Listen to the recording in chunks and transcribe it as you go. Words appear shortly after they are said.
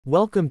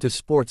Welcome to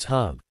Sports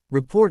Hub.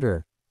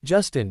 Reporter,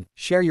 Justin,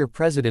 share your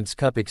President's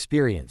Cup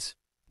experience.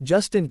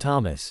 Justin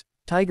Thomas,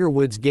 Tiger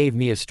Woods gave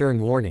me a stern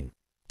warning.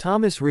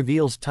 Thomas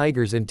reveals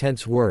Tiger's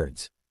intense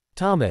words.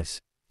 Thomas,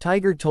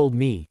 Tiger told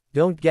me,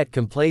 don't get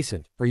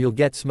complacent, or you'll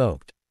get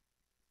smoked.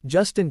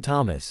 Justin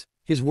Thomas,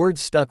 his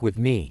words stuck with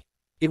me.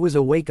 It was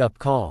a wake-up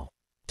call.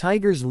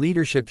 Tiger's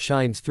leadership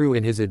shines through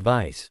in his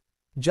advice.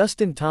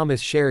 Justin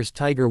Thomas shares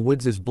Tiger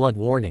Woods' blunt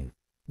warning.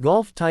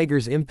 Golf.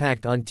 Tiger's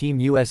impact on Team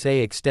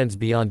USA extends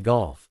beyond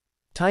golf.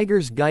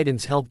 Tiger's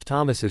guidance helped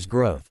Thomas's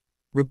growth.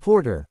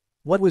 Reporter,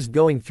 what was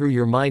going through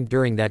your mind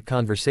during that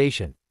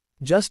conversation?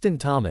 Justin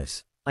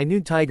Thomas, I knew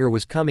Tiger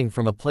was coming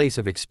from a place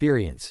of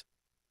experience.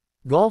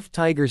 Golf.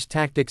 Tiger's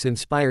tactics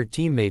inspired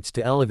teammates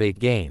to elevate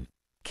game.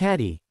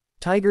 Caddy,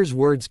 Tiger's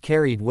words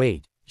carried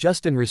weight.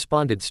 Justin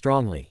responded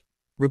strongly.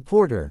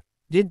 Reporter,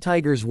 did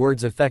Tiger's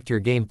words affect your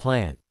game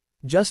plan?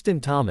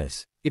 Justin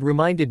Thomas, it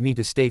reminded me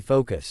to stay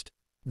focused.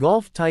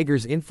 Golf.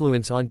 Tiger's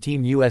influence on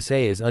Team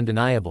USA is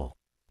undeniable.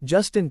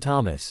 Justin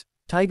Thomas,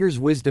 Tiger's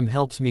wisdom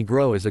helps me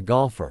grow as a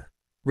golfer.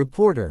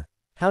 Reporter,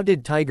 how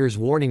did Tiger's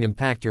warning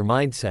impact your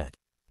mindset?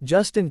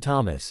 Justin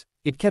Thomas,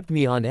 it kept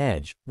me on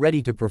edge,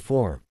 ready to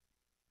perform.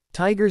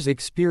 Tiger's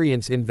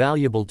experience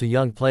invaluable to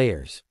young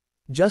players.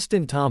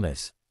 Justin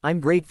Thomas, I'm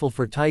grateful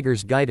for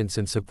Tiger's guidance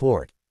and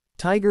support.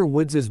 Tiger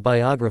Woods'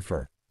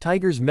 biographer,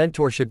 Tiger's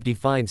mentorship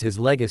defines his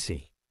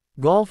legacy.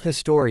 Golf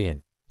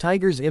historian,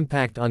 Tiger's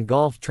impact on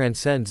golf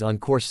transcends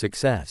on-course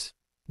success.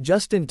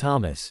 Justin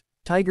Thomas,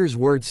 Tiger's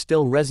words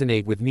still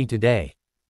resonate with me today.